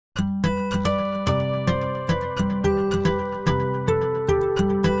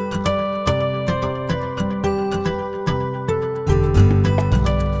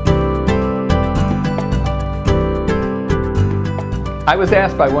I was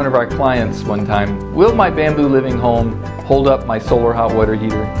asked by one of our clients one time, will my Bamboo Living Home hold up my solar hot water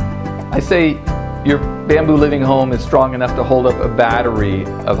heater? I say, your Bamboo Living Home is strong enough to hold up a battery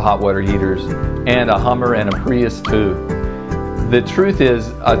of hot water heaters and a Hummer and a Prius too. The truth is,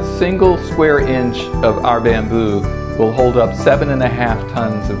 a single square inch of our bamboo will hold up 7.5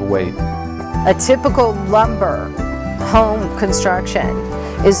 tons of weight. A typical lumber home construction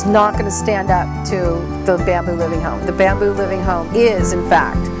is not going to stand up to the Bamboo Living Home. The Bamboo Living Home is, in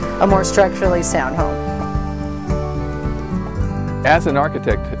fact, a more structurally sound home. As an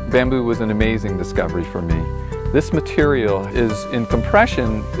architect, bamboo was an amazing discovery for me. This material is, in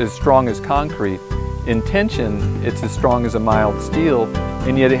compression, as strong as concrete. In tension, it's as strong as a mild steel,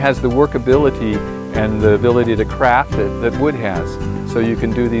 and yet it has the workability and the ability to craft it that wood has. So you can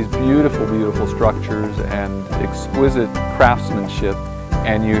do these beautiful, beautiful structures and exquisite craftsmanship,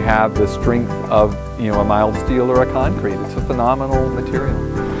 and you have the strength of, a mild steel or a concrete. It's a phenomenal material.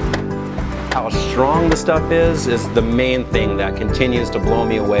 How strong the stuff is the main thing that continues to blow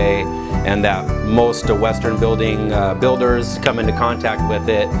me away, and that most Western builders come into contact with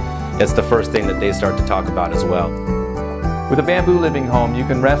it. It's the first thing that they start to talk about as well. With a Bamboo Living Home, you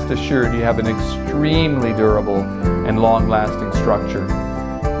can rest assured you have an extremely durable and long-lasting structure.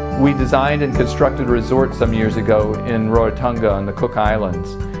 We designed and constructed a resort some years ago in Rarotonga on the Cook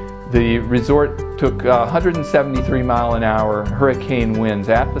Islands. The resort took 173-mile-an-hour hurricane winds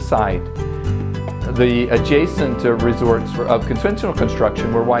at the site. The adjacent resorts of conventional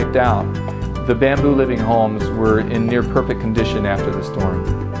construction were wiped out. The Bamboo Living Homes were in near perfect condition after the storm.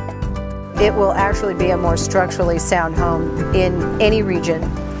 It will actually be a more structurally sound home in any region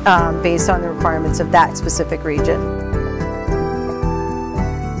based on the requirements of that specific region.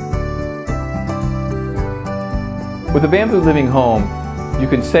 With a Bamboo Living Home, you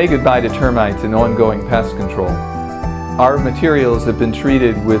can say goodbye to termites and ongoing pest control. Our materials have been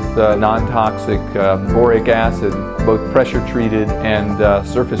treated with non-toxic boric acid, both pressure treated and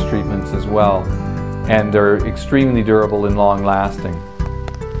surface treatments as well, and are extremely durable and long lasting.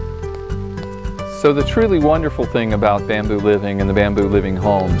 So the truly wonderful thing about Bamboo Living and the Bamboo Living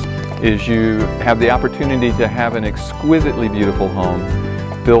Homes is you have the opportunity to have an exquisitely beautiful home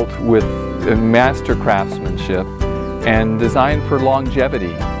built with master craftsmanship and designed for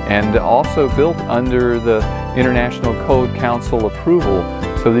longevity, and also built under the International Code Council approval,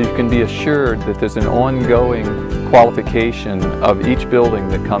 so that you can be assured that there's an ongoing qualification of each building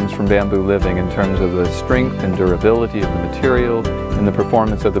that comes from Bamboo Living in terms of the strength and durability of the material and the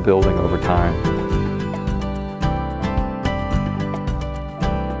performance of the building over time.